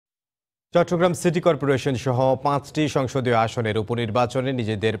Chittagong city corporation সহ ৫টি সংসদীয় আসনের উপনির্বাচনে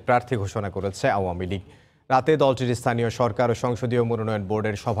নিজেদের প্রার্থী ঘোষণা করেছে আওয়ামী লীগ। রাতে দলটির স্থানীয় সরকার ও সংসদীয় মনোনয়ন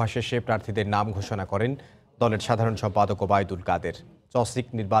বোর্ডের সভা শেষে প্রার্থীদের নাম ঘোষণা করেন দলের সাধারণ সম্পাদক ওবায়দুল কাদের। চসিক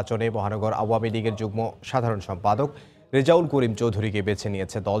নির্বাচনে মহানগর আওয়ামী লীগের যুগ্ম সাধারণ সম্পাদক রেজাউল করিম চৌধুরীকে বেছে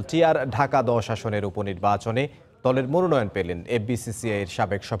নিয়েছে দলটি। আর ঢাকা ১০ আসনের উপনির্বাচনে দলের মনোনয়ন পেলেন এফবিসিসিআই এর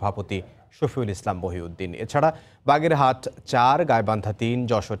সাবেক সভাপতি শফিউল ইসলাম মহিউদ্দিন। এছাড়া বাগেরহাট ৪, গাইবান্ধা ৩,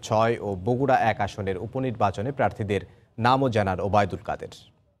 যশোর ৬ ও বগুড়া ১ আসনের উপনির্বাচনে প্রার্থীদের নামও জানান ওবায়দুল কাদের।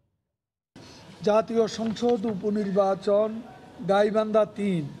 জাতীয় সংসদ উপনির্বাচন গাইবান্ধা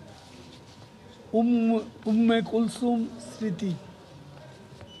 ৩, উম্মে কুলসুম স্মৃতি।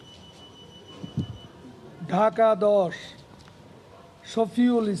 ঢাকা ১০,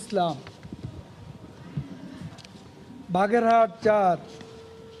 শফিউল ইসলাম। বাগেরহাট ৪,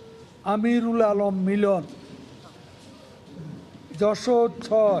 আমিরুল আলম মিলন। যশোর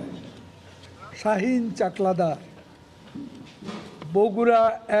 ৬, শাহিন চাকলাদার। বগুড়া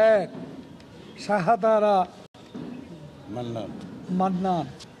 ১, শাহাদারা মান্নান।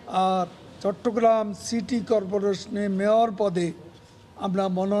 আর চট্টগ্রাম সিটি কর্পোরেশনে মেয়র পদে আমরা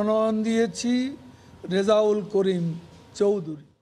মনোনয়ন দিয়েছি রেজাউল করিম চৌধুরী।